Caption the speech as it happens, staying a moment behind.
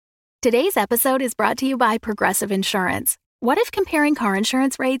Today's episode is brought to you by Progressive Insurance. What if comparing car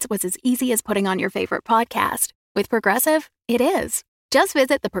insurance rates was as easy as putting on your favorite podcast? With Progressive, it is. Just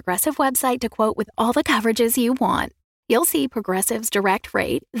visit the Progressive website to quote with all the coverages you want. You'll see Progressive's direct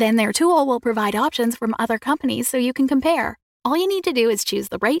rate, then their tool will provide options from other companies so you can compare. All you need to do is choose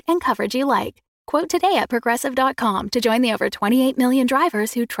the rate and coverage you like. Quote today at Progressive.com to join the over 28 million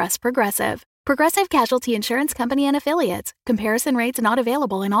drivers who trust Progressive. Progressive Casualty Insurance Company and Affiliates. Comparison rates not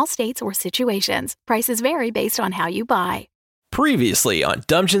available in all states or situations. Prices vary based on how you buy. Previously on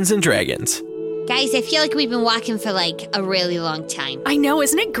Dungeons & Dragons. Guys, I feel like we've been walking for like a really long time. I know,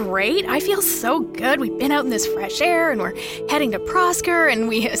 isn't it great? I feel so good. We've been out in this fresh air and we're heading to Prosker and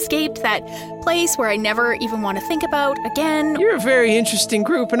we escaped that place where I never even want to think about again. You're a very interesting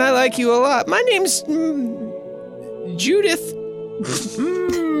group and I like you a lot. My name's Judith.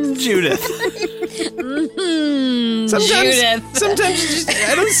 Judith. Sometimes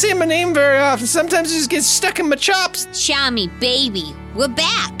I don't say my name very often. Sometimes it just gets stuck in my chops. Shami, baby, we're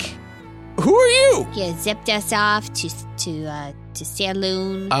back. Who are you? You zipped us off to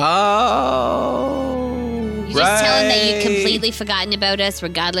Saloon. Oh, You just tell him that you'd completely forgotten about us,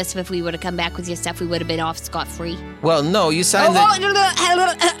 regardless of if we would have come back with your stuff, we would have been off scot-free. Well, no, you signed Sully,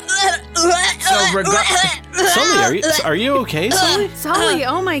 are you okay, Sully? Sully,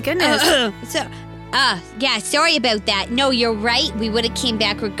 oh my goodness. Yeah, sorry about that. No, you're right. We would have came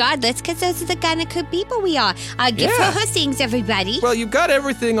back regardless, because those are the kind of good people we are. Give her things, everybody. Well, you've got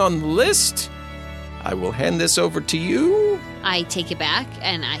everything on the list. I will hand this over to you. I take it back,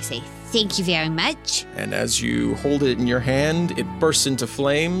 and I say, thank you very much. And as you hold it in your hand, it bursts into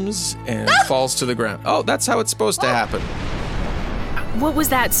flames and falls to the ground. Oh, that's how it's supposed to happen. What was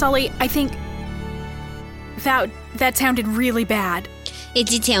that, Sully? I think that sounded really bad. It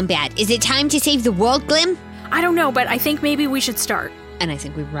did sound bad. Is it time to save the world, Glim? I don't know, but I think maybe we should start. And I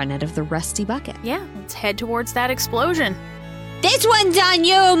think we run out of the rusty bucket. Yeah, let's head towards that explosion. This one's on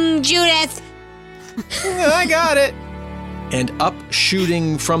you, Judith. I got it. And up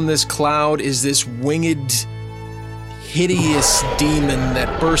shooting from this cloud is this winged, hideous demon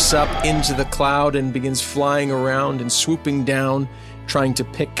that bursts up into the cloud and begins flying around and swooping down, trying to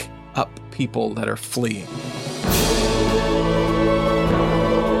pick up people that are fleeing.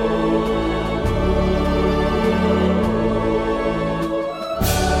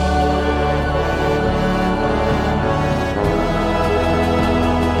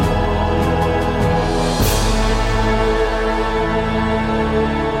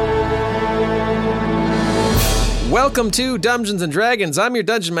 Welcome to Dungeons & Dragons. I'm your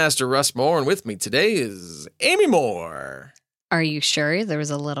Dungeon Master, Russ Moore, and with me today is Amy Moore. Are you sure? There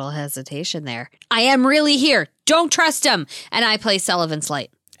was a little hesitation there. I am really here. Don't trust him. And I play Sullivan's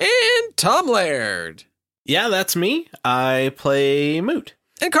Light. And Tom Laird. Yeah, that's me. I play Moot.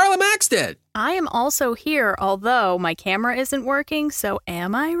 And Carla Maxted. I am also here, although my camera isn't working, so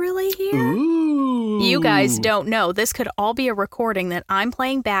am I really here? Ooh. You guys don't know. This could all be a recording that I'm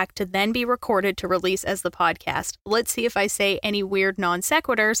playing back to then be recorded to release as the podcast. Let's see if I say any weird non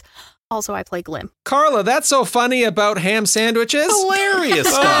sequiturs. Also, I play Glim. Carla, that's so funny about ham sandwiches. Hilarious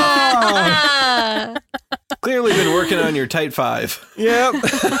stuff. Clearly been working on your tight five. Yep.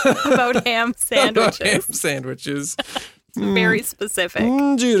 About ham sandwiches. About ham sandwiches. Very specific.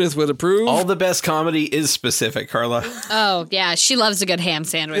 Judith would approve. All the best comedy is specific, Carla. Oh, yeah. She loves a good ham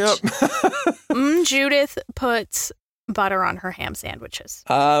sandwich. Yep. Judith puts butter on her ham sandwiches.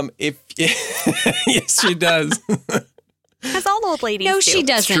 Yes, she does. As all old ladies No, do. she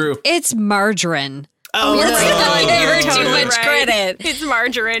doesn't. true. It's margarine. Oh, Let's not give her You're too totally much right. credit. It's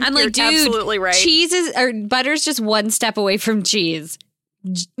margarine. I'm You're like, dude, absolutely right. cheese is, or butter's just one step away from cheese.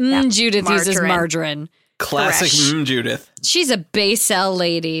 Judith uses margarine. Classic Judith. She's a Baysell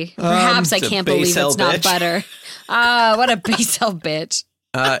lady. Perhaps I It's a can't believe Baysell it's not bitch. butter. What a Baysell bitch.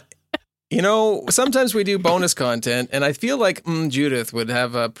 Sometimes we do bonus content, and I feel like Judith would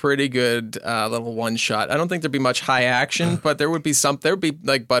have a pretty good little one shot. I don't think there'd be much high action, but there'd be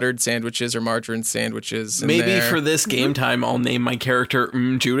like buttered sandwiches or margarine sandwiches. Maybe for this game time, I'll name my character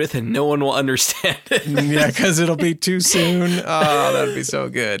Judith, and no one will understand it. Yeah, because it'll be too soon. Oh, that'd be so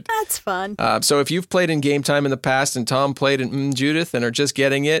good. That's fun. So if you've played in game time in the past, and Tom played in Judith, and are just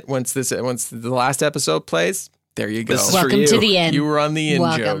getting it once the last episode plays. There you go. This is for Welcome you. to the end. You were on the in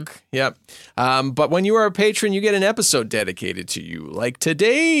Welcome. joke. Yep. But when you are a patron, you get an episode dedicated to you. Like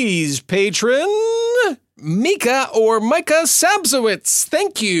today's patron, Mika or Micah Sabzowitz.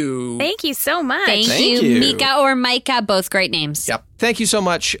 Thank you. Thank you so much. Thank Thank you, you. Mika or Micah, both great names. Yep. Thank you so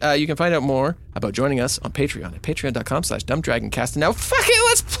much. You can find out more about joining us on Patreon at patreon.com/dumbdragoncast. And now, fuck it,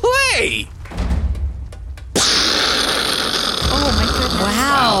 let's play. Oh my goodness.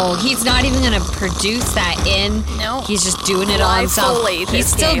 Wow. He's not even going to produce that in. No. He's just doing it all himself. Fully He's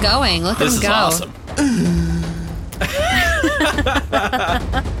still going. Look This at him is go. awesome.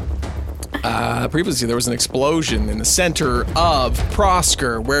 Previously, there was an explosion in the center of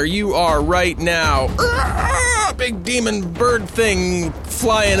Prosker, where you are right now. Big demon bird thing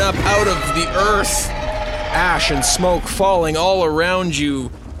flying up out of the earth. Ash and smoke falling all around you.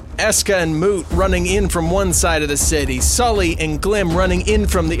 Eska and Moot running in from one side of the city. Sully and Glim running in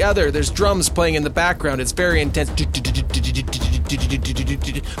from the other. There's drums playing in the background. It's very intense.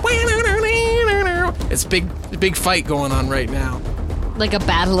 It's a big fight going on right now. Like a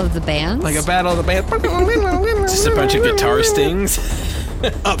battle of the bands? Like a battle of the band. Just a bunch of guitar stings.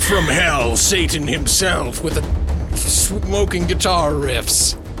 Up from hell, Satan himself with a smoking guitar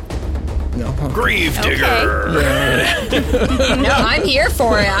riffs. No. Grave digger. No, I'm here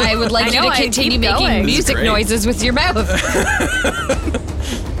for it. I would like you to continue making music noises with your mouth. Do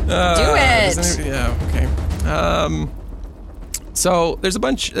it. Yeah, okay. So there's a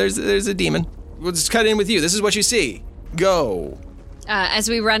bunch, there's a demon. We'll just cut in with you. This is what you see. Go. As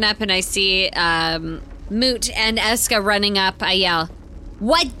we run up and I see Moot and Eska running up, I yell,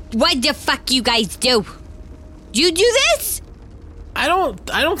 What the fuck you guys do? You do this? I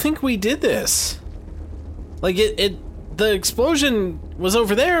don't think we did this. Like the explosion was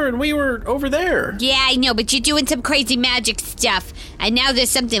over there and we were over there. Yeah, I know, but you're doing some crazy magic stuff. And now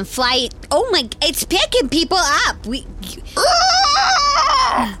there's something flying. Oh my, it's picking people up.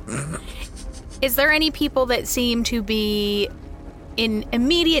 Is there any people that seem to be in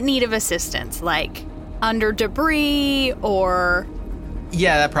immediate need of assistance, like under debris or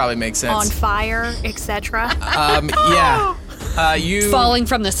Yeah, that probably makes sense. on fire, etc.? Yeah. You Falling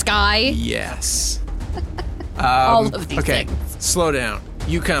from the sky? Yes. All of these okay, things. slow down.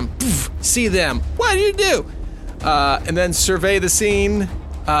 You come, see them. What do you do? And then survey the scene.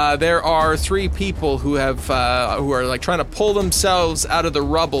 There are 3 people who are like trying to pull themselves out of the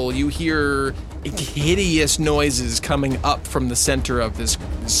rubble. You hear hideous noises coming up from the center of this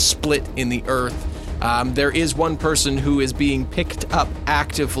split in the earth. There is one person who is being picked up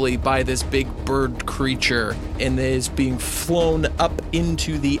actively by this big bird creature and is being flown up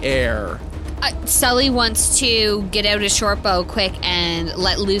into the air. Sully wants to get out a short bow quick and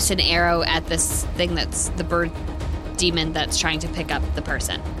let loose an arrow at this thing that's the bird demon that's trying to pick up the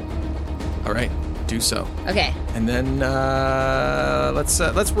person. All right, do so. Okay. And then let's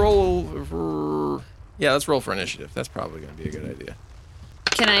roll. Let's roll for initiative. That's probably going to be a good idea.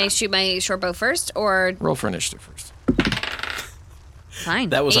 Can I shoot my short bow first or Roll for initiative first. fine?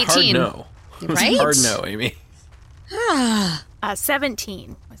 That was 18. a hard no. It was Right? a hard no, Amy.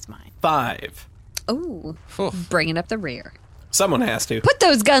 17 was mine. 5. Ooh, Oof. bringing up the rear. Someone has to. Put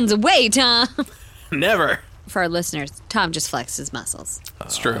those guns away, Tom. Never. For our listeners, Tom just flexed his muscles.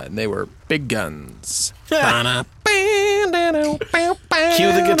 It's true. And they were big guns. Cue the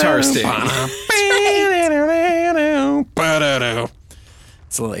guitar sting.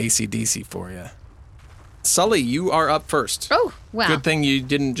 It's a little AC/DC for you. Sully, you are up first. Oh, wow. Good thing you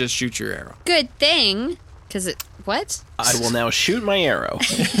didn't just shoot your arrow. Good thing, because it... What? I will now shoot my arrow.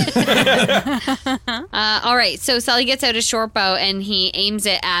 All right, so Sully gets out a short bow and he aims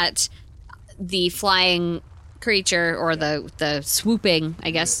it at the flying creature or the swooping, I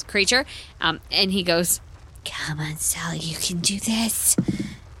guess, creature. And he goes, "Come on, Sully, you can do this."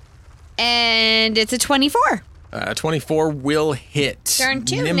 And it's a 24. 24 will hit. Darn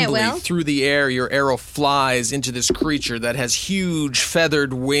tootin' it Nimbly will. through the air, your arrow flies into this creature that has huge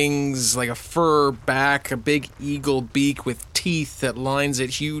feathered wings, like a fur back, a big eagle beak with teeth that lines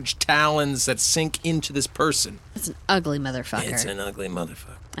it, huge talons that sink into this person. It's an ugly motherfucker. It's an ugly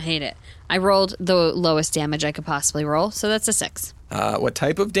motherfucker. I hate it. I rolled the lowest damage I could possibly roll, so that's a 6. What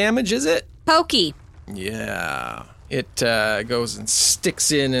type of damage is it? Pokey. Yeah. It goes and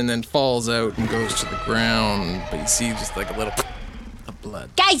sticks in and then falls out and goes to the ground. But you see just like a little of blood.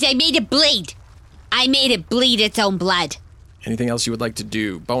 Guys, I made it bleed. I made it bleed its own blood. Anything else you would like to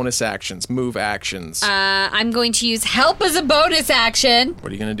do? Bonus actions, move actions. I'm going to use help as a bonus action.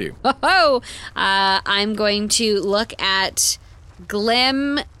 What are you going to do? Oh, I'm going to look at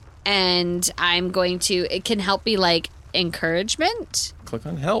Glim, and I'm going to... It can help me, like, encouragement. Click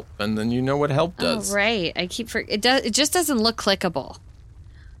on help, and then you know what help does. Oh, right. I keep... It just doesn't look clickable.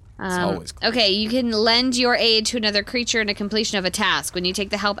 It's always clickable. Okay, you can lend your aid to another creature in a completion of a task. When you take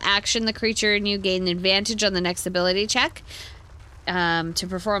the help action, the creature and you gain advantage on the next ability check. To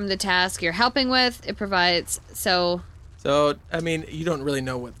perform the task you're helping with, it provides... So, I mean, you don't really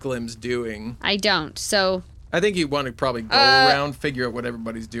know what Glim's doing. I don't. So... I think you want to probably go around, figure out what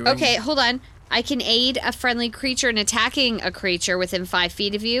everybody's doing. Okay, hold on. I can aid a friendly creature in attacking a creature within 5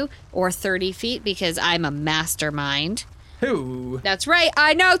 feet of you, or 30 feet, because I'm a mastermind. Who? That's right,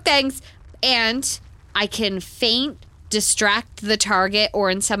 I know things. And I can feint, distract the target,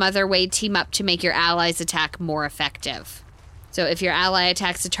 or in some other way team up to make your ally's attack more effective. So if your ally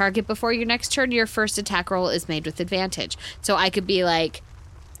attacks a target before your next turn, your first attack roll is made with advantage. So I could be like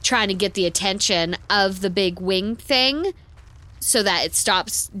trying to get the attention of the big wing thing so that it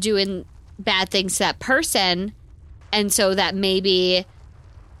stops doing bad things to that person, and so that maybe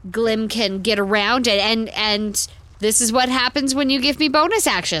Glim can get around it, and this is what happens when you give me bonus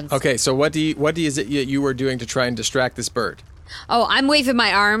actions. Okay, so what is it you were doing to try and distract this bird? Oh, I'm waving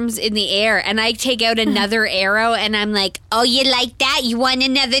my arms in the air, and I take out another arrow, and I'm like, oh, you like that? You want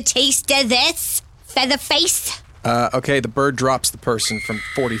another taste of this? Feather face? Okay, the bird drops the person from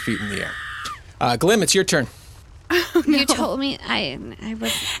 40 feet in the air. Glim, it's your turn. Oh, no. You told me I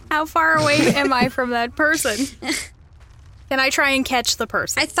was... How far away am I from that person? Can I try and catch the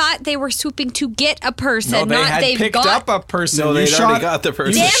person? I thought they were swooping to get a person, No, they not had they've picked got... up a person. No, You they'd already got the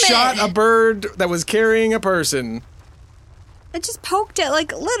person. You Damn it. shot a bird that was carrying a person. I just poked it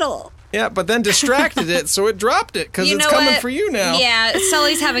like little. Yeah, but then distracted it, so it dropped it, because You it's know coming what? for you now. Yeah,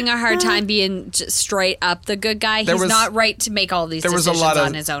 Sully's having a hard time being straight up the good guy. There He's was- not right to make all these There was decisions a lot of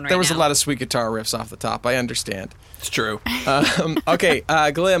on his own right There was now. a lot of sweet guitar riffs off the top. I understand. It's true. Okay,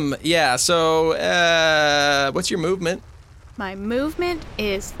 Glim. Yeah. So, what's your movement? My movement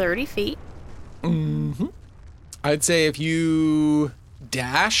is 30 feet. I'd say if you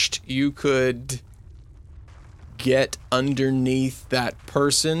dashed, you could get underneath that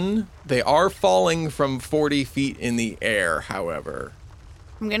person. They are falling from 40 feet in the air, however.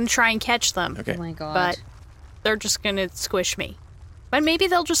 I'm going to try and catch them. Okay. Oh my god. But they're just going to squish me. But maybe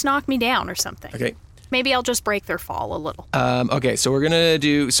they'll just knock me down or something. Okay. Maybe I'll just break their fall a little. Okay, so we're gonna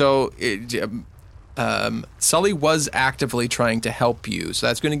do Sully was actively trying to help you, so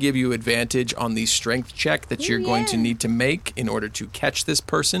that's going to give you advantage on the strength check that you're going to need to make in order to catch this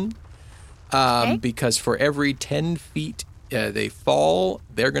person. Okay. Because for every 10 feet they fall,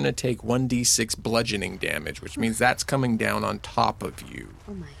 they're going to take 1d6 bludgeoning damage, which means that's coming down on top of you.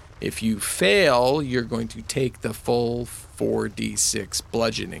 Oh my. If you fail, you're going to take the full 4d6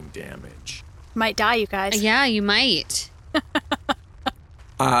 bludgeoning damage. Might die, you guys. Yeah, you might.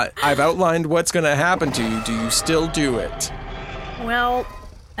 I've outlined what's going to happen to you. Do you still do it? Well,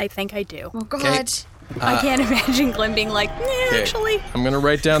 I think I do. Oh god. I can't imagine Glim being like, Okay. actually, I'm going to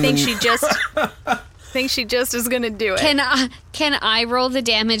write down think the... she just is going to do it. Can I roll the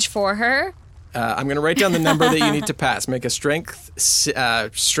damage for her? I'm going to write down the number that you need to pass. Make a strength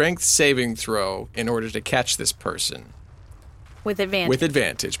saving throw in order to catch this person. With advantage. With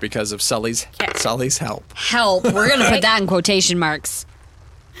advantage because of Sully's help. Help. We're gonna put that in quotation marks.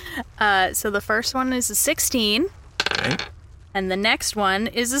 So the first one is a 16, Okay. and the next one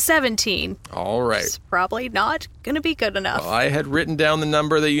is a 17. All right. It's probably not going to be good enough. Well, I had written down the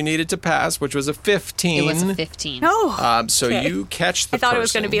number that you needed to pass, which was a 15. It was a 15. Oh, So okay. you catch the I thought it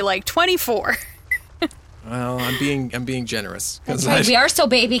was going to person. be like 24. Well, I'm being generous. 'cause That's right. We are still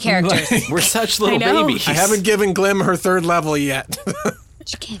baby characters. We're such little I know. babies. I haven't given Glim her 3rd level yet.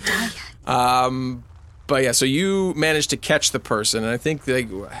 She can't die yet. But yeah, so you managed to catch the person, and I think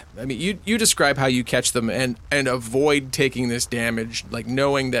you describe how you catch them and avoid taking this damage, like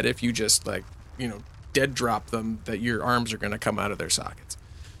knowing that if you just dead drop them, that your arms are going to come out of their sockets.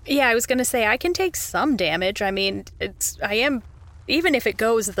 Yeah, I was going to say, I can take some damage. I mean, even if it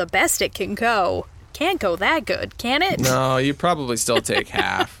goes the best it can go, can't go that good, can it? No, you probably still take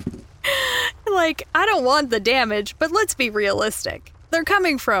half. Like, I don't want the damage, but let's be realistic. They're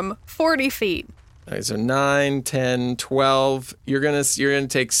coming from 40 feet. Okay, so 9, 10, 12. You're gonna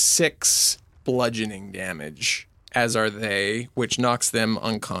take 6 bludgeoning damage, as are they, which knocks them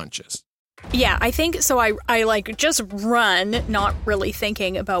unconscious. Yeah, I think so. I like just run, not really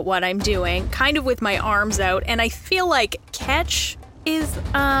thinking about what I'm doing, kind of with my arms out, and I feel like catch is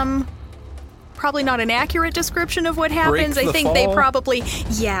probably not an accurate description of what happens. Break the I think they fall?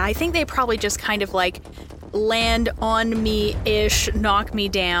 probably just kind of like land on me-ish, knock me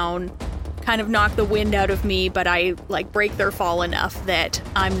down, kind of knock the wind out of me, but I like break their fall enough that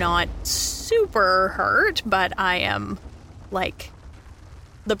I'm not super hurt, but I am like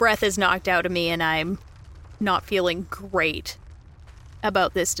the breath is knocked out of me and I'm not feeling great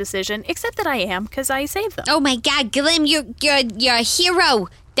about this decision, except that I am, because I saved them. Oh my God, Glim, you're a hero.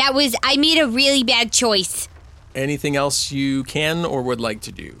 I made a really bad choice. Anything else you can or would like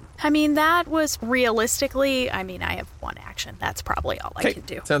to do? I mean, that was realistically, I have one action. That's probably all I can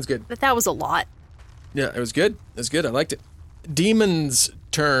do. Sounds good. But that was a lot. Yeah, it was good. It was good. I liked it. Demon's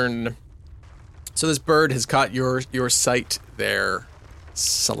turn. So this bird has caught your sight there,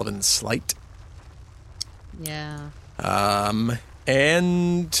 Sullivan Slight. Yeah.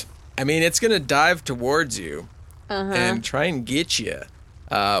 And I mean, it's going to dive towards you and try and get you.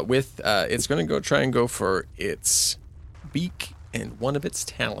 It's going to try and go for its beak and one of its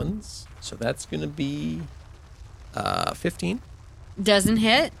talons. So that's going to be 15. Doesn't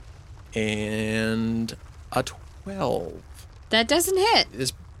hit. And a 12. That doesn't hit.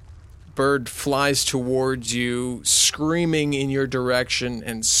 This bird flies towards you, screaming in your direction,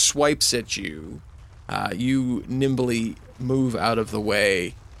 and swipes at you. You nimbly move out of the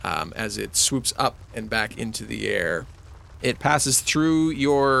way as it swoops up and back into the air. It passes through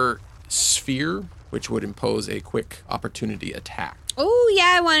your sphere, which would impose a quick opportunity attack. Oh,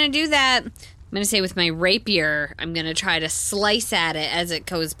 yeah, I want to do that. I'm going to say with my rapier, I'm going to try to slice at it as it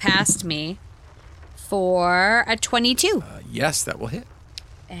goes past me for a 22. Yes, that will hit.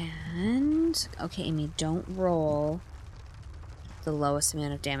 And, okay, Amy, don't roll the lowest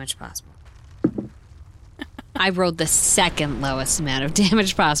amount of damage possible. I rolled the second lowest amount of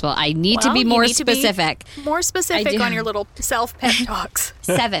damage possible. I need to be more specific. More specific on your little self-pep talks.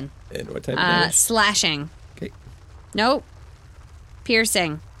 7. And what type of damage? Slashing. Okay. Nope.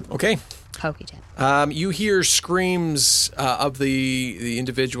 Piercing. Okay. Pokey tip. You hear screams of the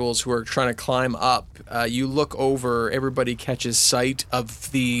individuals who are trying to climb up. You look over. Everybody catches sight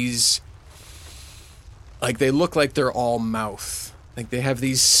of these. Like, they look like they're all mouth. Like, they have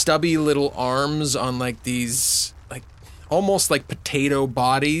these stubby little arms on, like, these, like, almost like potato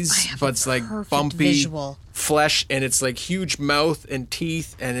bodies, but it's like bumpy visual. Flesh, and it's like huge mouth and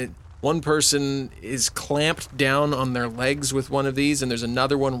teeth, and one person is clamped down on their legs with one of these, and there's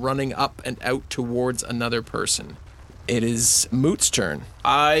another one running up and out towards another person. It is Moot's turn.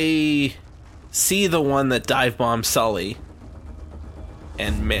 I see the one that dive bombed Sully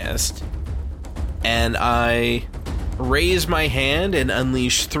and missed, and I raise my hand and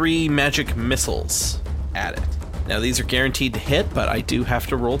unleash 3 magic missiles at it. Now, these are guaranteed to hit, but I do have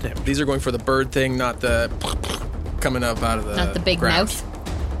to roll damage. These are going for the bird thing, not the coming up out of the Not the big ground.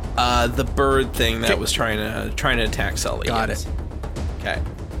 mouth. The bird thing that was trying to attack Sully. Got yes. it. Okay.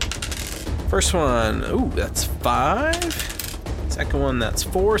 First one, ooh, that's 5. Second one, that's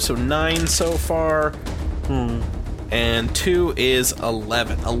 4, so 9 so far. And 2 is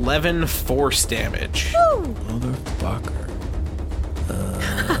 11. 11 force damage. Woo! Motherfucker.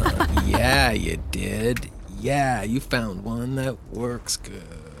 Yeah, you did. Yeah, you found one that works good.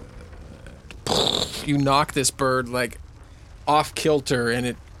 You knock this bird, like, off kilter,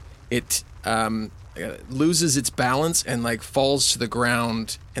 and it loses its balance and, like, falls to the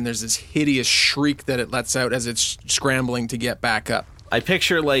ground, and there's this hideous shriek that it lets out as it's scrambling to get back up. I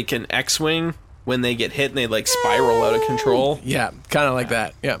picture, like, an X-Wing when they get hit and they, like, spiral out of control. Yeah, kind of like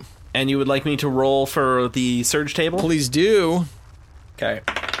that, yeah. And you would like me to roll for the surge table? Please do. Okay.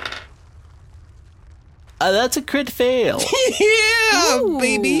 That's a crit fail. Yeah, Ooh.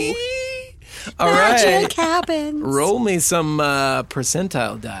 baby. All Magic right. happens. Roll me some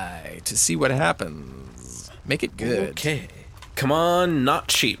percentile die to see what happens. Make it good. Okay. Come on,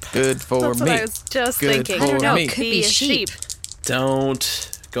 not sheep. Good for That's me. what I was just Good thinking. for I don't know. me. Could be a sheep.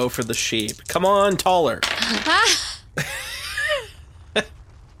 Don't go for the sheep. Come on, taller.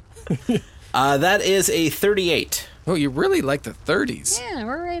 That is a 38. Oh, you really like the 30s. Yeah,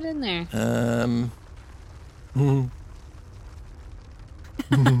 we're right in there.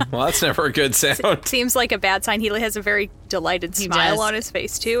 Well, that's never a good sound. Seems like a bad sign. He has a very delighted smile does. on his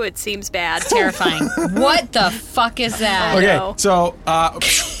face, too. It seems bad. Terrifying. What the fuck is that? Okay, know. so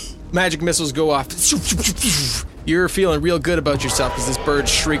magic missiles go off. You're feeling real good about yourself because this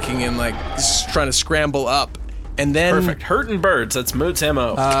bird's shrieking and, like, trying to scramble up. And then... Perfect. Hurting birds. That's Moot's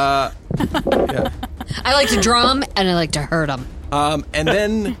MO. Yeah. I like to draw them and I like to hurt them. And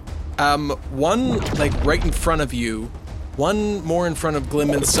then one, like, right in front of you, one more in front of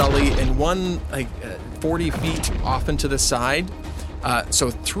Glim and Sully, and one, like, 40 feet off and to the side.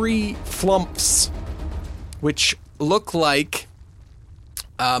 So 3 flumps, which look like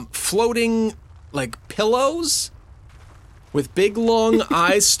floating, like, pillows with big, long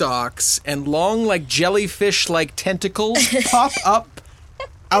eye stalks and long, like, jellyfish-like tentacles pop up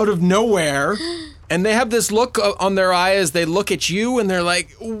out of nowhere. And they have this look on their eye as they look at you, and they're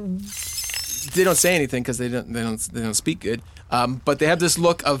like, ooh. They don't say anything because they don't speak good. But they have this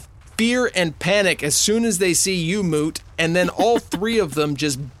look of fear and panic as soon as they see you, Moot, and then all 3 of them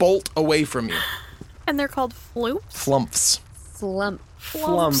just bolt away from you. And they're called floops? Flumps.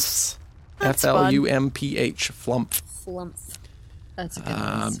 Flumps. That's fun. F-L-U-M-P-H. Flump. Flumps. That's a good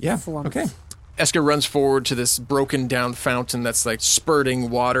one. Yeah. Flumps. Okay. Eska runs forward to this broken down fountain that's like spurting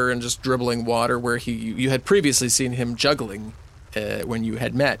water and just dribbling water where you had previously seen him juggling when you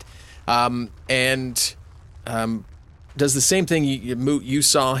had met. Does the same thing you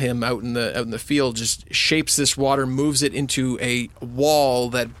saw him out in the field, just shapes this water, moves it into a wall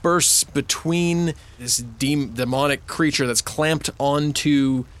that bursts between this demonic creature that's clamped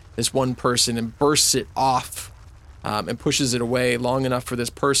onto this one person and bursts it off and pushes it away long enough for this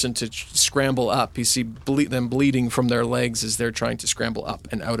person to scramble up. You see them bleeding from their legs as they're trying to scramble up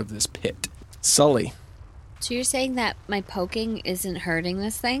and out of this pit. Sully. So you're saying that my poking isn't hurting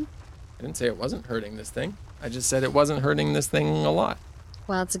this thing? I didn't say it wasn't hurting this thing. I just said it wasn't hurting this thing a lot.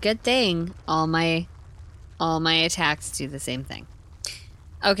 Well, it's a good thing. All my attacks do the same thing.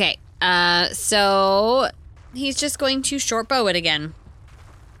 Okay, so he's just going to short bow it again.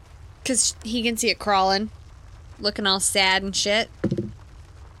 Because he can see it crawling. Looking all sad and shit.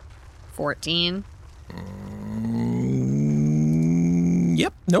 14.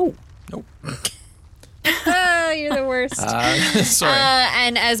 Yep. No. Oh, you're the worst. Sorry.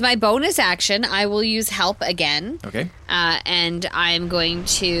 And as my bonus action, I will use help again. Okay. And I'm going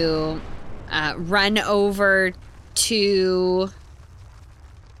to run over to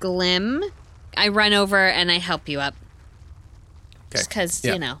Glim. I run over and I help you up. Okay. Just because,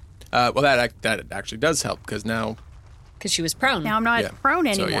 you know. Well, that actually does help because now... Because she was prone. Now I'm not prone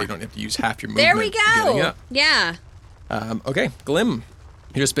anymore. So you don't have to use half your movement. There we getting go. up. Yeah. Okay, Glim.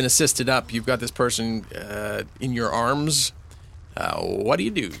 You've just been assisted up. You've got this person in your arms. What do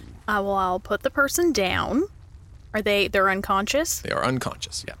you do? Well, I'll put the person down. They're unconscious? They are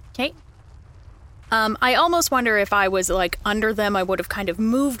unconscious, yeah. Okay. I almost wonder if I was, like, under them, I would have kind of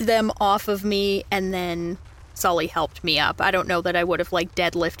moved them off of me, and then Sully helped me up. I don't know that I would have, like,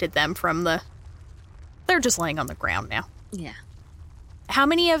 deadlifted them from the... They're just laying on the ground now. Yeah. How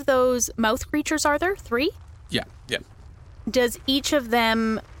many of those mouth creatures are there? 3? Yeah. Does each of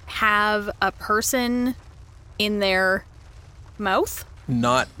them have a person in their mouth?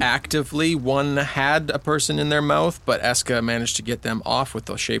 Not actively. One had a person in their mouth, but Eska managed to get them off with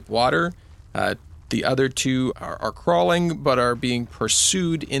the shape water. The other 2 are crawling, but are being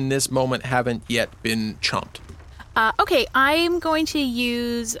pursued in this moment, haven't yet been chomped. Okay, I'm going to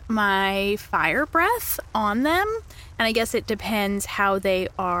use my fire breath on them, and I guess it depends how they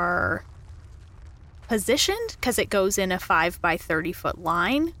are positioned, because it goes in a 5 by 30 foot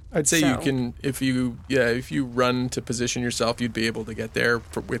line. I'd say you can, if you run to position yourself, you'd be able to get there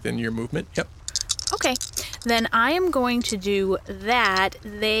within your movement. Yep. Okay, then I am going to do that.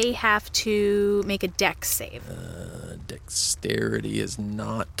 They have to make a dex save. Dexterity is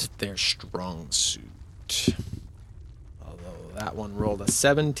not their strong suit. Although that one rolled a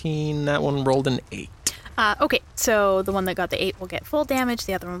 17, that one rolled an 8. Okay, so the one that got the 8 will get full damage.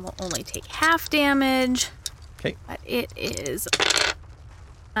 The other one will only take half damage. Okay. But it is...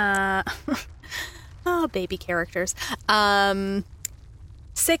 baby characters.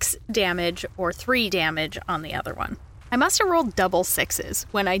 6 damage or 3 damage on the other one. I must have rolled double 6s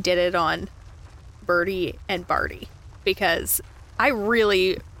when I did it on Birdie and Barty, because I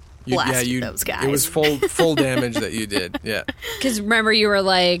really blasted those guys. It was full damage that you did, yeah. Because remember, you were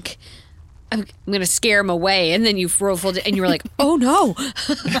like, I'm going to scare him away, and then you rolled full, and you were like, oh no.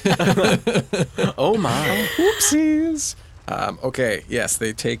 Oh my. Whoopsies. Okay, yes,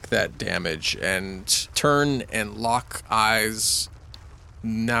 they take that damage and turn and lock eyes.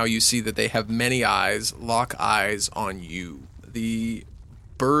 Now you see that they have many eyes, lock eyes on you. The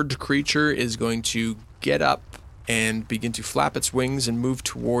bird creature is going to get up and begin to flap its wings and move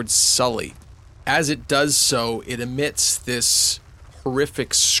towards Sully. As it does so, it emits this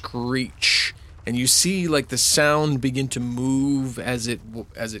horrific screech, and you see like the sound begin to move as it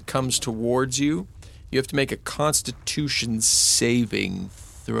comes towards you. You have to make a Constitution saving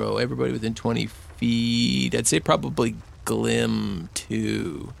throw. Everybody within 20 feet. I'd say probably Glim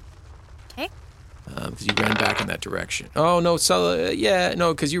too. Okay. Because you ran back in that direction. Oh no, Sully.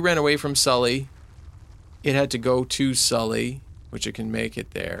 Because you ran away from Sully. It had to go to Sully, which it can make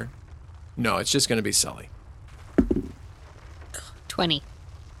it there. No, it's just going to be Sully. 20.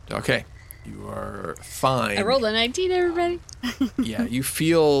 Okay. You are fine. I rolled a 19, everybody. Yeah, you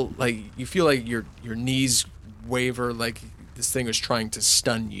feel like your knees waver, like this thing is trying to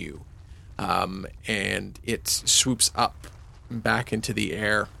stun you. And it swoops up and back into the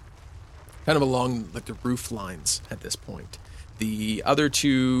air, kind of along like the roof lines at this point. The other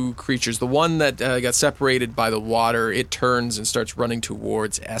 2 creatures, the one that got separated by the water, it turns and starts running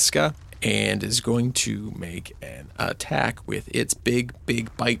towards Eska and is going to make an attack with its big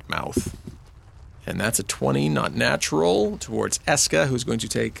bite mouth. And that's a 20, not natural, towards Eska, who's going to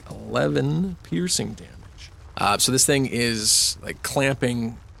take 11 piercing damage. So this thing is like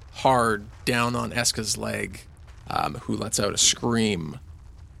clamping hard down on Eska's leg, who lets out a scream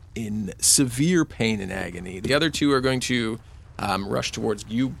in severe pain and agony. The other two are going to rush towards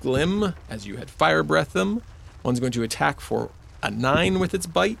you, Glim, as you had fire breath them. One's going to attack for a 9 with its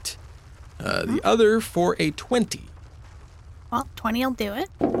bite. The other for a 20. Well, 20 will do it.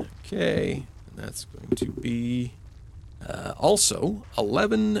 Okay, and that's going to be also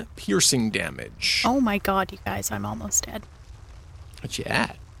 11 piercing damage. Oh my god, you guys, I'm almost dead. What you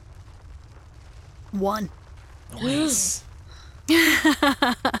at? 1. Nice.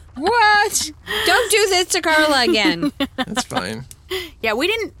 What? Don't do this to Carla again. That's fine. Yeah, we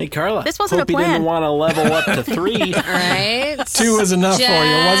didn't. Hey, Carla. This wasn't hope a you plan. didn't want to level up to 3. All right. 2 was enough for you,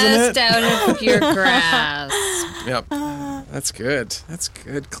 wasn't Just it? out of your grasp. Yep. That's good. That's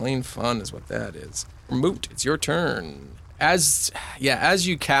good. Clean fun is what that is. Moot, it's your turn. As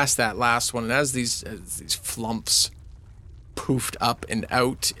you cast that last one, and as these flumps poofed up and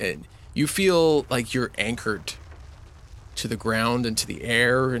out, and you feel like you're anchored to the ground and to the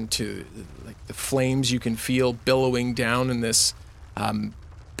air and to like the flames you can feel billowing down in this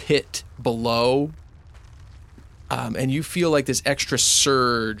pit below. And you feel like this extra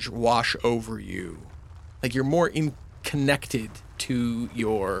surge wash over you. Like you're more connected to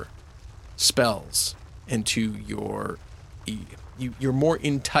your spells and to your... You're more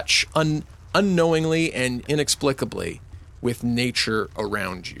in touch unknowingly and inexplicably with nature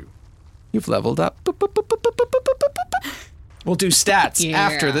around you. You've leveled up. We'll do stats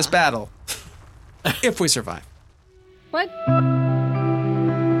after this battle. If we survive. What?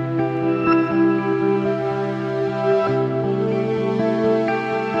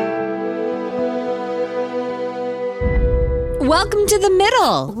 Welcome to the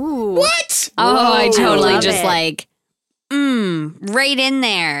middle. Ooh. What? Oh, I totally love just it. like, right in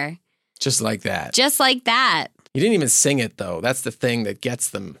there. Just like that. Just like that. You didn't even sing it, though. That's the thing that gets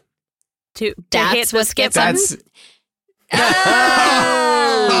them. To That's hit the what skip gets 'em? button?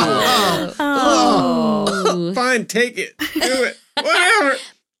 Oh. Fine, take it. Do it. Whatever.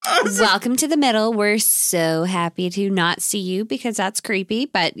 Welcome to the middle. We're so happy to not see you because that's creepy,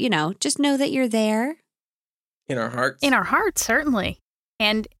 but just know that you're there. In our hearts. In our hearts, certainly.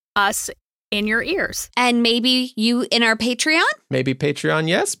 And us in your ears. And maybe you in our Patreon? Maybe Patreon,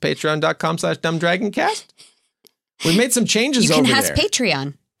 yes. Patreon.com/dumbdragoncast. We made some changes You can over has there.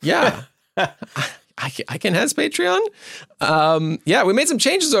 Patreon. Yeah. I can has Patreon. We made some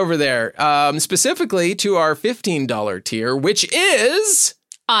changes over there, specifically to our $15 tier, which is...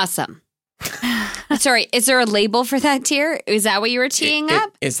 Awesome. Sorry, is there a label for that tier? Is that what you were teeing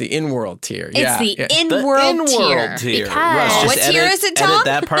up? It's the in-world tier. It's the The in-world tier. tier. Because- Russ, just What tier is it, Tom? Edit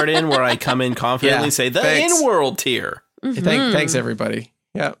that part in where I come in confidently, Yeah, say the thanks. in-world tier. Thanks, everybody.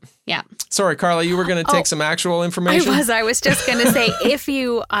 Yeah. Yeah. Sorry, Carla, you were going to take some actual information? I was just going to say, if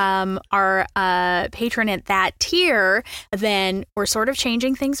you are a patron at that tier, then we're sort of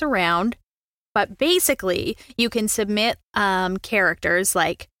changing things around. But basically, you can submit characters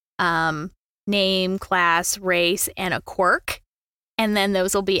like name, class, race, and a quirk. And then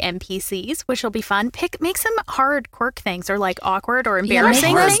those will be NPCs, which will be fun. Make some hard quirk things, or like awkward or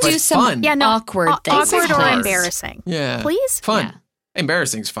embarrassing hard, things. but do some fun. Yeah, no, awkward things. awkward or Hard. embarrassing. Yeah. Please? Fun. Yeah.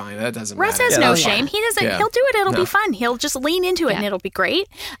 Embarrassing's fine. That doesn't Russ matter. has Yeah, no that's fine. shame. He doesn't. Yeah. He'll do it. It'll No. be fun. He'll just lean into it, and Yeah. it'll be great.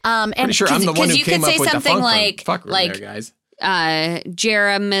 And Pretty sure I'm the one who you came could up say with something the like- fuckery there, guys.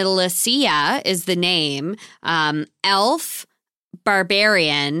 Jeremilacia is the name. Elf,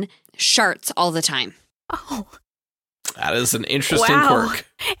 barbarian, sharts all the time. oh, That is an interesting wow. quirk.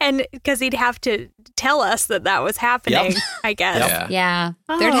 And because he'd have to tell us that was happening, I guess. Yeah. Yeah.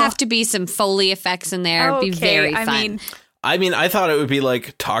 Oh. There'd have to be some Foley effects in there. It'd be very fun. I mean, I thought it would be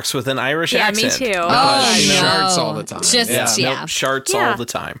like talks with an Irish Yeah, me accent. too. Oh, you know, Sharts no. all the time. Just, yeah, yeah. nope, sharts Yeah. all the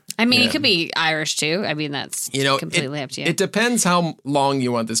time. I mean, Yeah. he could be Irish too. I mean, that's completely up to you. It depends how long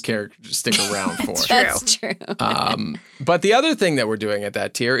you want this character to stick around for. That's true. But the other thing that we're doing at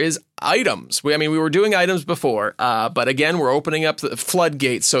that tier is items. We were doing items before, but again, we're opening up the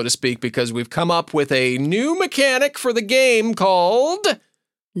floodgates, so to speak, because we've come up with a new mechanic for the game called...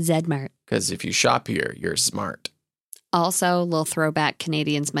 Zedmart. Because if you shop here, you're smart. Also, little throwback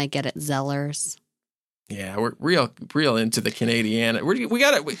Canadians might get it Zellers. Yeah, we're real into the Canadian. We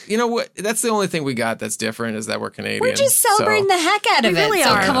got it. You know what? That's the only thing we got that's different is that we're Canadian. We're just celebrating the heck out of We it. really So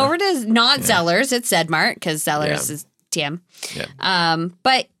are. come over to not Zellers, it's Zedmart because Zellers is TM. Yeah.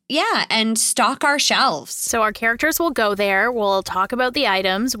 But yeah, and stock our shelves. So our characters will go there. We'll talk about the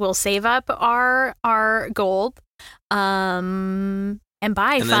items. We'll save up our gold. and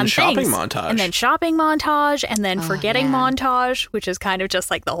buy And fun then shopping things. montage. And then shopping montage, and then forgetting yeah. montage, which is kind of just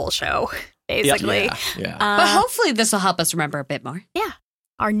like the whole show, basically. Yeah. But hopefully this will help us remember a bit more. Yeah.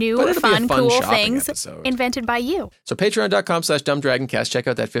 Our But new, it'll be a fun, fun cool shopping things episode. invented by you. So patreon.com/dumbdragoncast. Check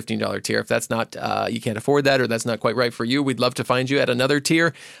out that $15 tier. If that's not, you can't afford that or that's not quite right for you, we'd love to find you at another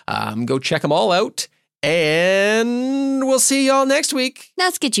tier. Go check them all out. And we'll see y'all next week. Now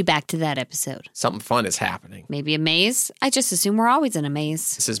let's get you back to that episode. Something fun is happening. Maybe a maze? I just assume we're always in a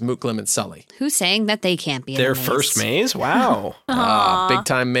maze. This is Moot, Glim, and Sully. Who's saying that they can't be in Their a maze? first maze? Wow. Big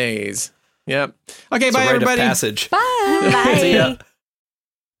time maze. Yep. Okay, It's a bye, rite of everybody. passage. Bye. See ya.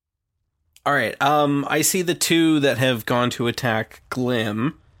 All right. I see the two that have gone to attack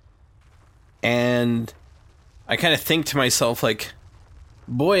Glim, and I kind of think to myself, like,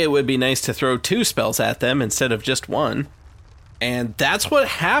 boy, it would be nice to throw 2 spells at them instead of just 1. And that's what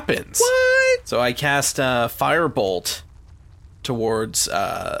happens. What? So I cast Firebolt towards,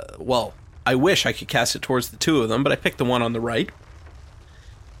 well, I wish I could cast it towards the 2 of them, but I picked the one on the right.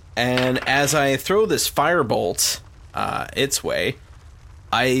 And as I throw this Firebolt its way,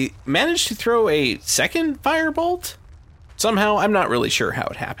 I managed to throw a second Firebolt. Somehow, I'm not really sure how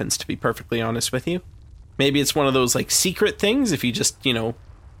it happens, to be perfectly honest with you. Maybe it's one of those, like, secret things. If you just,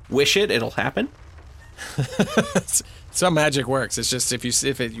 wish it, it'll happen. That's how magic works. It's just if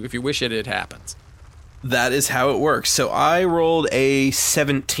you wish it, it happens. That is how it works. So I rolled a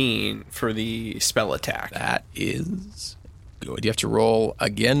 17 for the spell attack. That is good. You have to roll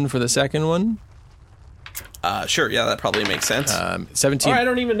again for the second one. Sure, yeah, that probably makes sense. 17. Or I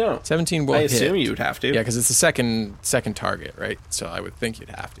don't even know. 17 will I hit. assume you would have to. Yeah, because it's the second target, right? So I would think you'd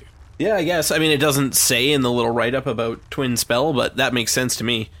have to. Yeah, I guess. I mean, it doesn't say in the little write-up about twin spell, but that makes sense to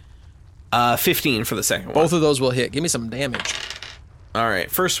me. 15 for the second one. Both of those will hit. Give me some damage. All right,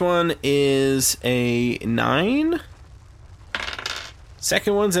 first one is a 9.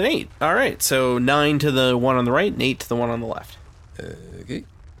 Second one's an 8. All right, so 9 to the one on the right and 8 to the one on the left. Okay.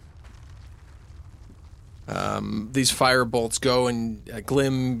 These fire bolts go, and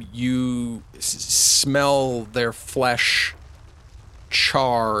Glim, you smell their flesh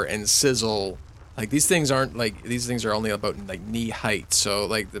char and sizzle. Like, these things are only about like knee height, so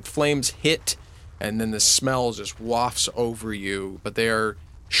like the flames hit and then the smell just wafts over you, but they are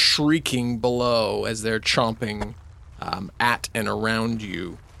shrieking below as they're chomping at and around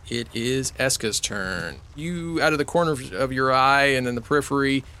you. It is Eska's turn. You, out of the corner of your eye and in the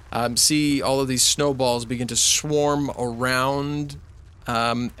periphery, see all of these snowballs begin to swarm around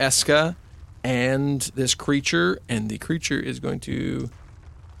Eska and this creature, and the creature is going to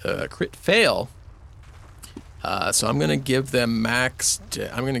crit fail. So I'm going to give them max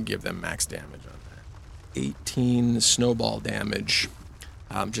damage on that. 18 snowball damage.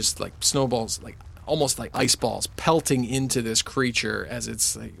 Just like snowballs, like almost like ice balls pelting into this creature as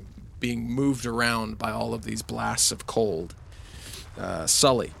it's like being moved around by all of these blasts of cold.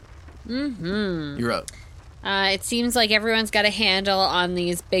 Sully. Mm-hmm. You're up. It seems like everyone's got a handle on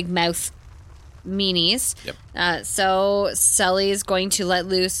these big mouth meanies. Yep. So Sully is going to let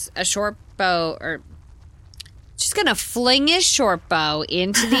loose a short bow, or she's going to fling his short bow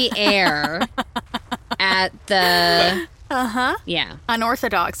into the air at the... Yeah.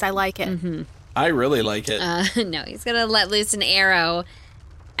 Unorthodox. I like it. Mm-hmm. I really like it. No, he's going to let loose an arrow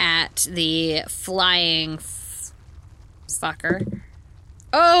at the flying fucker.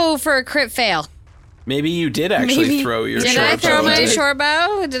 Oh, for a crit fail. Maybe you did actually throw your Did short I throw bow my at it. short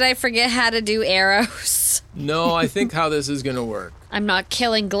bow? Did I forget how to do arrows? No, I think how this is going to work. I'm not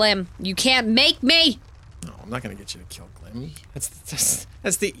killing Glim. You can't make me. No, I'm not going to get you to kill Glim.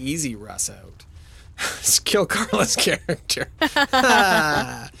 That's the easy Russ out. Just kill Carla's character.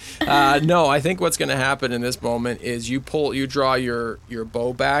 No, I think what's going to happen in this moment is you draw your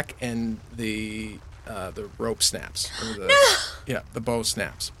bow back, and the rope snaps. Yeah, the bow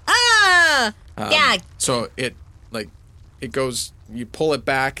snaps. Yeah. So it goes. You pull it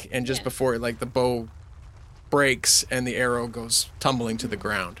back, and just before the bow breaks, and the arrow goes tumbling to the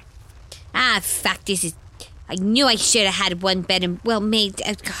ground. Ah, fuck, this is... I knew I should have had one better well-made...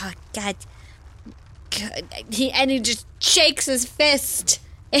 Oh, God. He just shakes his fist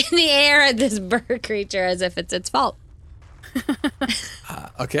in the air at this bird creature as if it's its fault.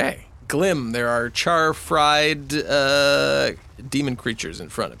 Okay. Glim, there are char-fried demon creatures in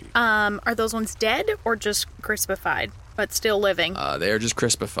front of you. Are those ones dead or just crispified, but still living? They are just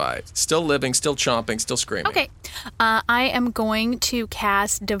crispified. Still living, still chomping, still screaming. Okay. I am going to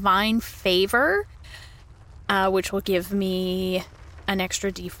cast Divine Favor, which will give me an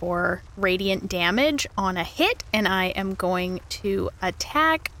extra d4 radiant damage on a hit, and I am going to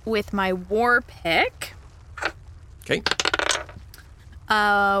attack with my war pick. Okay.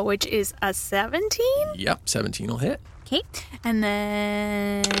 which is a 17. Yep, 17 will hit. Okay. And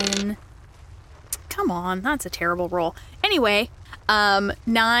then... Come on, that's a terrible roll. Anyway,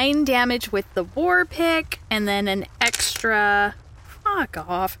 9 damage with the war pick, and then an extra... Fuck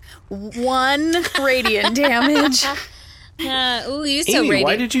off. 1 radiant damage. Ooh, you so Amy, radiant.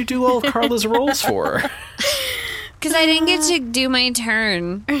 why did you do all of Carla's rolls for her? Because I didn't get to do my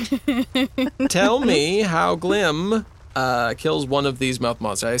turn. Tell me how Glim kills one of these mouth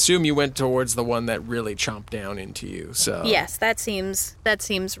monsters. I assume you went towards the one that really chomped down into you. So Yes, that seems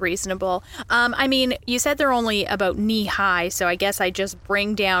reasonable. I mean, you said they're only about knee high, so I guess I just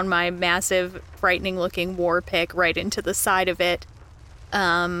bring down my massive, frightening-looking war pick right into the side of it.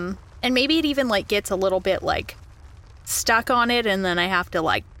 And maybe it even, like, gets a little bit, like, stuck on it, and then I have to,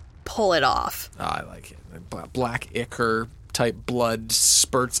 like, pull it off. Oh, I like it. Black ichor type blood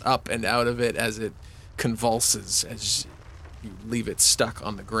spurts up and out of it as it convulses as you leave it stuck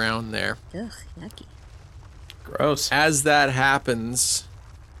on the ground there. Ugh, yucky. Gross. As that happens,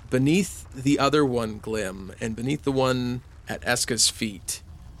 beneath the other one, Glim, and beneath the one at Eska's feet,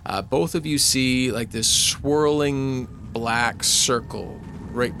 both of you see like this swirling black circle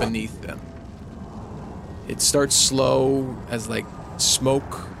right beneath them. It starts slow as like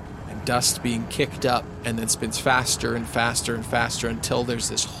smoke and dust being kicked up, and then spins faster and faster and faster until there's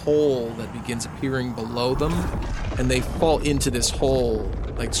this hole that begins appearing below them, and they fall into this hole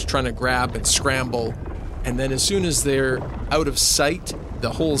like trying to grab and scramble. And then as soon as they're out of sight,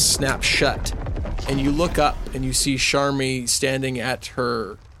 the hole snaps shut, and you look up and you see Sharmi standing at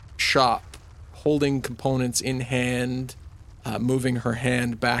her shop, holding components in hand, moving her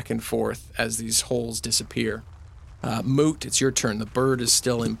hand back and forth as these holes disappear. Moot, it's your turn. The bird is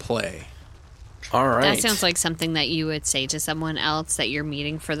still in play. All right. That sounds like something that you would say to someone else that you're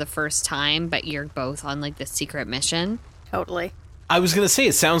meeting for the first time, but you're both on like this secret mission. Totally. I was going to say,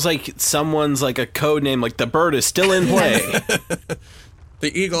 it sounds like someone's like a code name, like the bird is still in play.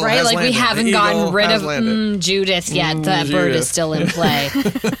 The eagle Right? has Like landed. we haven't The eagle gotten rid has of landed. Judith yet. That bird is Judith. still in play.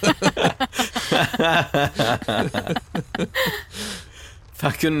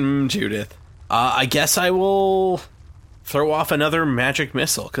 Fucking Judith. I guess I will throw off another magic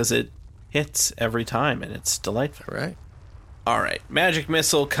missile because it hits every time and it's delightful. All right. All right, magic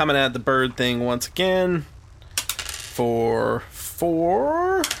missile coming at the bird thing once again for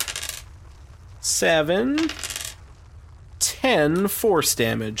 4, 7, 10 force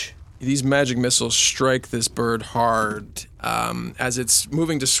damage. These magic missiles strike this bird hard as it's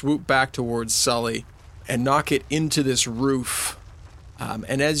moving to swoop back towards Sully and knock it into this roof.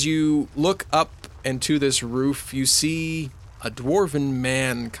 And as you look up and to this roof, you see a dwarven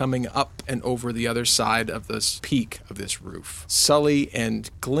man coming up and over the other side of this peak of this roof. Sully and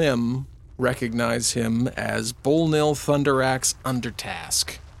Glim recognize him as Bullnil Thunderaxe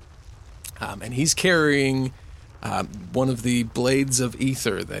Undertask. And he's carrying one of the blades of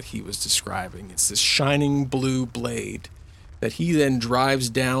ether that he was describing. It's this shining blue blade that he then drives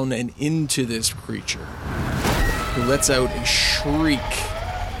down and into this creature, who lets out a shriek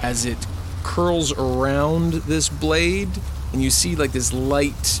as it curls around this blade, and you see like this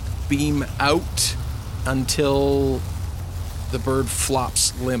light beam out until the bird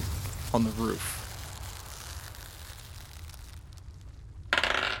flops limp on the roof.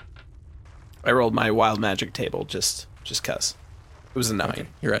 I rolled my wild magic table just cuz. It was a 9. Okay,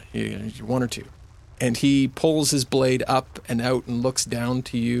 you're at you're 1 or 2. And he pulls his blade up and out and looks down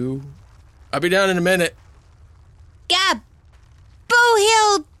to you. I'll be down in a minute. Gab! Boo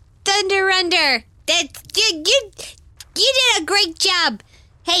Hill Thunder Under! That's you did a great job!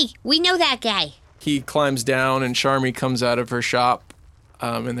 Hey, we know that guy. He climbs down, and Sharmi comes out of her shop,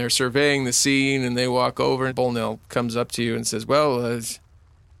 and they're surveying the scene, and they walk over, and Bullnil comes up to you and says, well, I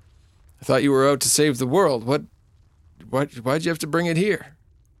thought you were out to save the world. Why'd you have to bring it here?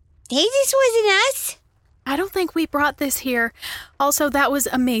 Hey, this wasn't us. I don't think we brought this here. Also, that was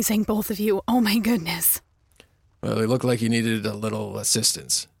amazing, both of you. Oh my goodness. Well, it looked like you needed a little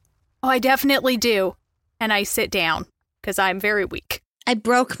assistance. Oh, I definitely do. And I sit down, because I'm very weak. I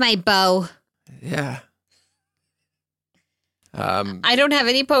broke my bow. Yeah. I don't have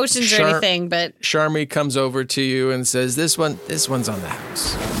any potions or anything, but Sharmi comes over to you and says, this one's on the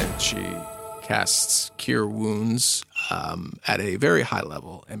house. And she casts Cure Wounds at a very high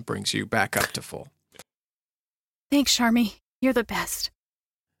level and brings you back up to full. Thanks, Sharmi. You're the best.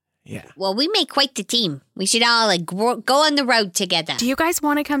 Yeah. Well, we make quite the team. We should all go on the road together. Do you guys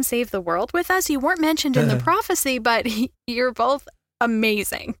want to come save the world with us? You weren't mentioned in the prophecy, but you're both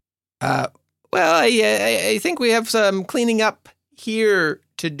amazing. Well, I think we have some cleaning up here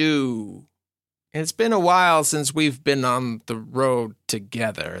to do. It's been a while since we've been on the road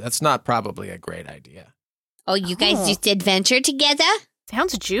together. That's not probably a great idea. Oh, you guys just adventure together?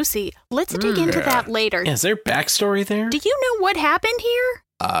 Sounds juicy. Let's dig into that later. Yeah, is there backstory there? Do you know what happened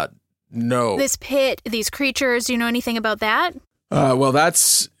here? No. This pit, these creatures, do you know anything about that? Well,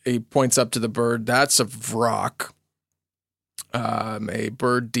 he points up to the bird. That's a Vrock. A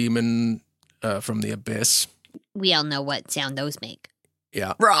bird demon from the abyss. We all know what sound those make.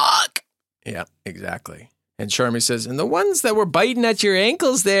 Yeah. Rock! Yeah, exactly. And Charmy says, and the ones that were biting at your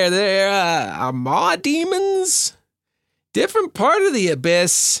ankles there, they're maw demons? Different part of the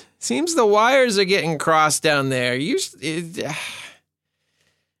abyss. Seems the wires are getting crossed down there.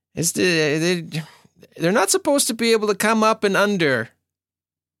 They're not supposed to be able to come up and under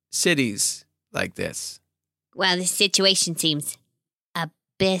cities like this. Well, this situation seems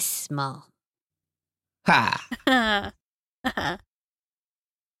abysmal. Ha!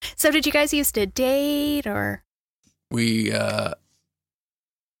 So did you guys used to date, or? We, yeah.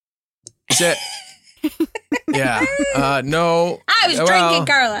 No. I was drinking,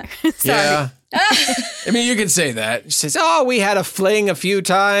 Carla. Sorry. Yeah. I mean, you could say that. She says, we had a fling a few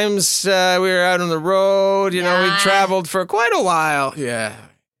times. We were out on the road. We traveled for quite a while. Yeah.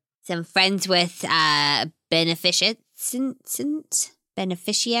 Some friends with beneficiaries,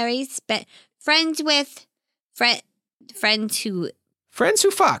 friends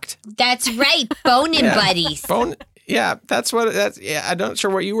who fucked. That's right, boning buddies. Yeah, I'm not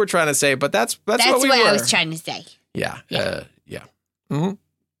sure what you were trying to say, but that's what we were. I was trying to say. Yeah. Yeah. Yeah.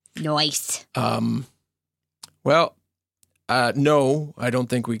 Mm-hmm. Nice. Well, no, I don't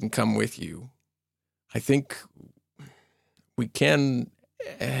think we can come with you. I think we can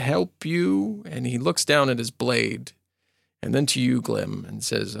help you. And he looks down at his blade and then to you, Glim, and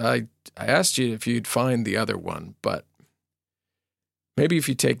says, I asked you if you'd find the other one, but maybe if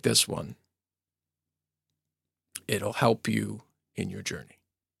you take this one, it'll help you in your journey.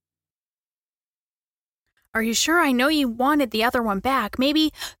 Are you sure? I know you wanted the other one back.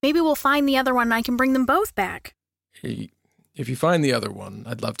 Maybe we'll find the other one and I can bring them both back. If you find the other one,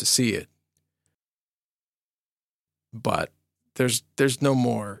 I'd love to see it. But there's no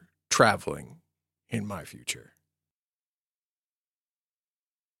more traveling in my future.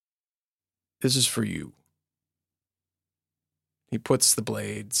 This is for you. He puts the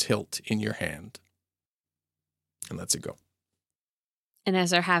blade's hilt in your hand and lets it go. And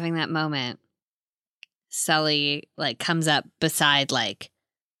as they're having that moment, Sully comes up beside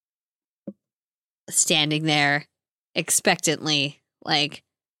standing there expectantly,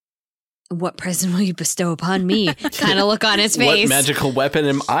 what present will you bestow upon me? Kind of look on his face. What magical weapon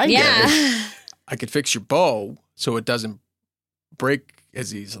am I getting? I could fix your bow so it doesn't break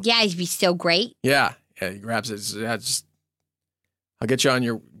as easily. Yeah, it'd be so great. Yeah, he grabs it. I'll get you on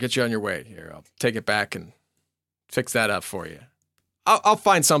your way. Here, I'll take it back and fix that up for you. I'll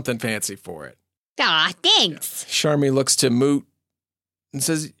find something fancy for it. Aw, thanks. Charmy looks to Moot and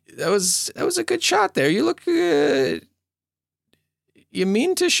says, that was a good shot there. You look good. You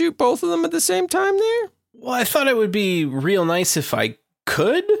mean to shoot both of them at the same time there? Well, I thought it would be real nice if I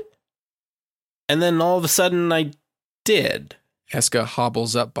could. And then all of a sudden I did. Eska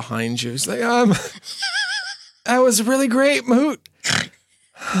hobbles up behind you. He's like, that was really great, Moot.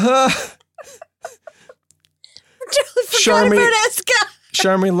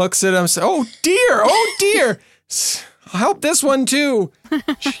 Charmy looks at him and says, oh dear. I'll help this one too.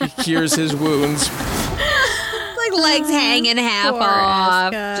 She cures his wounds. Legs hanging half Poor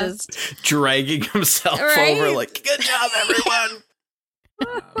off. Eska. Just Dragging himself Right? over good job, everyone.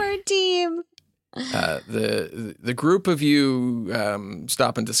 poor team. The group of you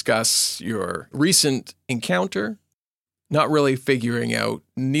stop and discuss your recent encounter, not really figuring out,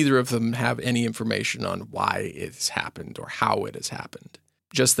 neither of them have any information on why it's happened or how it has happened.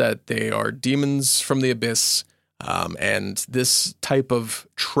 Just that they are demons from the abyss, and this type of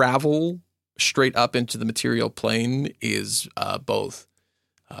travel straight up into the material plane is both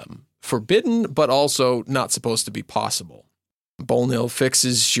forbidden, but also not supposed to be possible. Bolnil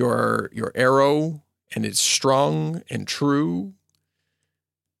fixes your arrow, and it's strong and true,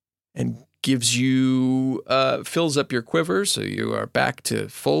 and gives you, fills up your quiver, so you are back to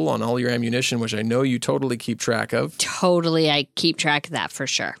full on all your ammunition, which I know you totally keep track of. Totally, I keep track of that for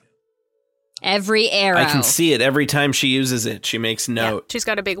sure. Every arrow. I can see it every time she uses it. She makes note. Yeah, she's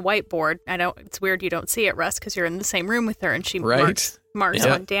got a big whiteboard. It's weird you don't see it, Russ, because you're in the same room with her, and she Right. marks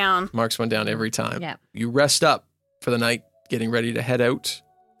Yeah. one down. Marks one down every time. Yeah. You rest up for the night, getting ready to head out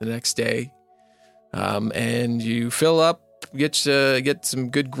the next day. And you fill up, get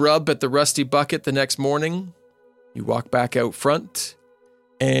some good grub at the Rusty Bucket the next morning. You walk back out front,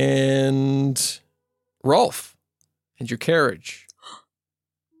 and Rolf and your carriage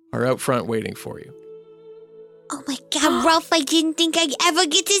are out front waiting for you. Oh my God, Rolf, I didn't think I'd ever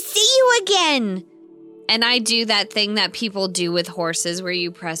get to see you again. And I do that thing that people do with horses where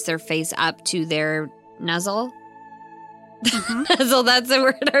you press their face up to their nuzzle. Nuzzle, that's the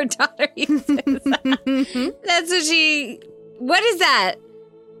word our daughter uses. That's what what is that?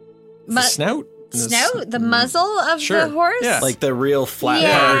 The snout? Snout? The muzzle of the horse? Yeah. Like the real flat part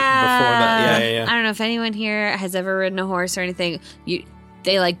before that. Yeah. I don't know if anyone here has ever ridden a horse or anything.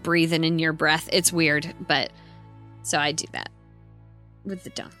 They like breathing in your breath. It's weird, but so I do that with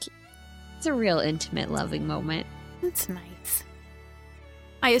the donkey. It's a real intimate, loving moment. That's nice.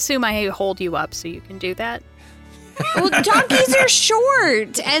 I assume I hold you up so you can do that. Well, donkeys are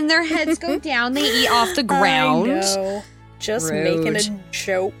short and their heads go down. They eat off the ground. I know. Just Rude. making a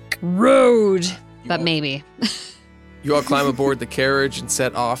joke. Rude. But maybe. You all climb aboard the carriage and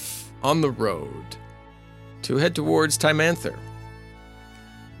set off on the road to head towards Timanther,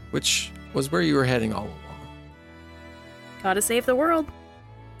 which was where you were heading all along. Gotta save the world.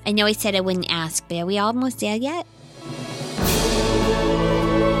 I know I said I wouldn't ask, but are we almost there yet?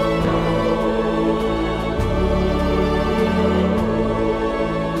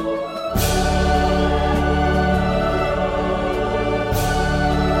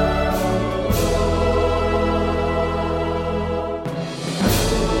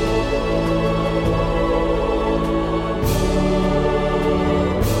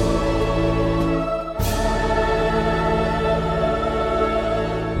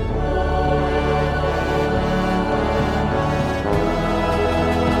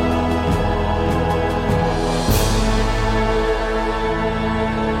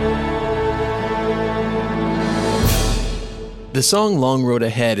 The song Long Road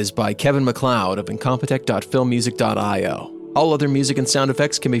Ahead is by Kevin MacLeod of incompetech.filmmusic.io. All other music and sound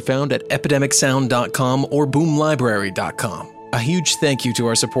effects can be found at epidemicsound.com or boomlibrary.com. A huge thank you to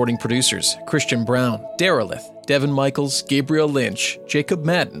our supporting producers, Christian Brown, Darylith, Devin Michaels, Gabriel Lynch, Jacob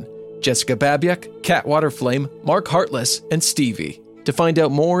Madden, Jessica Babiak, Kat Waterflame, Mark Heartless, and Stevie. To find out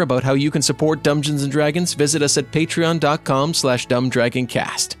more about how you can support Dungeons & Dragons, visit us at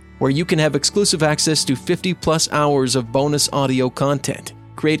patreon.com/dumbdragoncast, where you can have exclusive access to 50-plus hours of bonus audio content,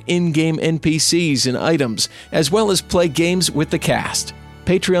 create in-game NPCs and items, as well as play games with the cast.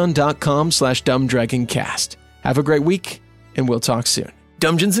 Patreon.com/dumbdragoncast. Have a great week, and we'll talk soon.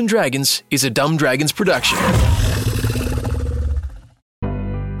 Dungeons & Dragons is a Dumb Dragons production.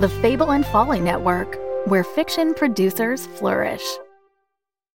 The Fable and Folly Network, where fiction producers flourish.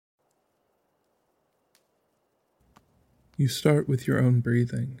 You start with your own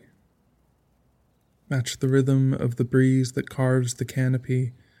breathing. Match the rhythm of the breeze that carves the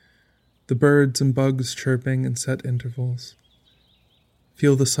canopy, the birds and bugs chirping in set intervals.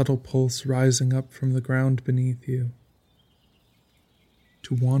 Feel the subtle pulse rising up from the ground beneath you.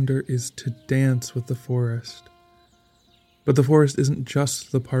 To wander is to dance with the forest. But the forest isn't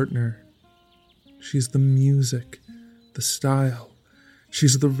just the partner. She's the music, the style.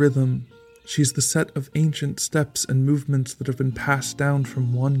 She's the rhythm. She's the set of ancient steps and movements that have been passed down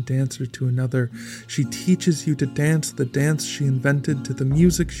from one dancer to another. She teaches you to dance the dance she invented to the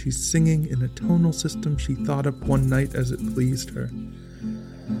music she's singing in a tonal system she thought up one night as it pleased her.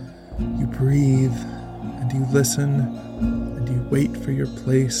 You breathe, and you listen, and you wait for your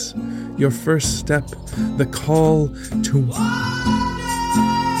place, your first step, the call to...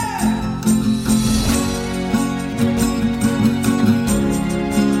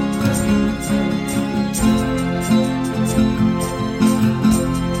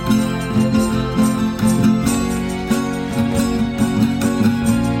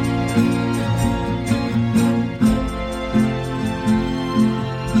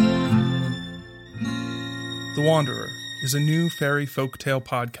 The Wanderer is a new fairy folktale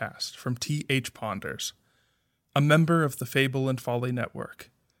podcast from T.H. Ponders, a member of the Fable and Folly Network.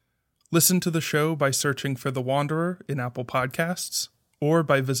 Listen to the show by searching for The Wanderer in Apple Podcasts or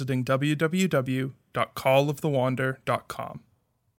by visiting www.callofthewander.com.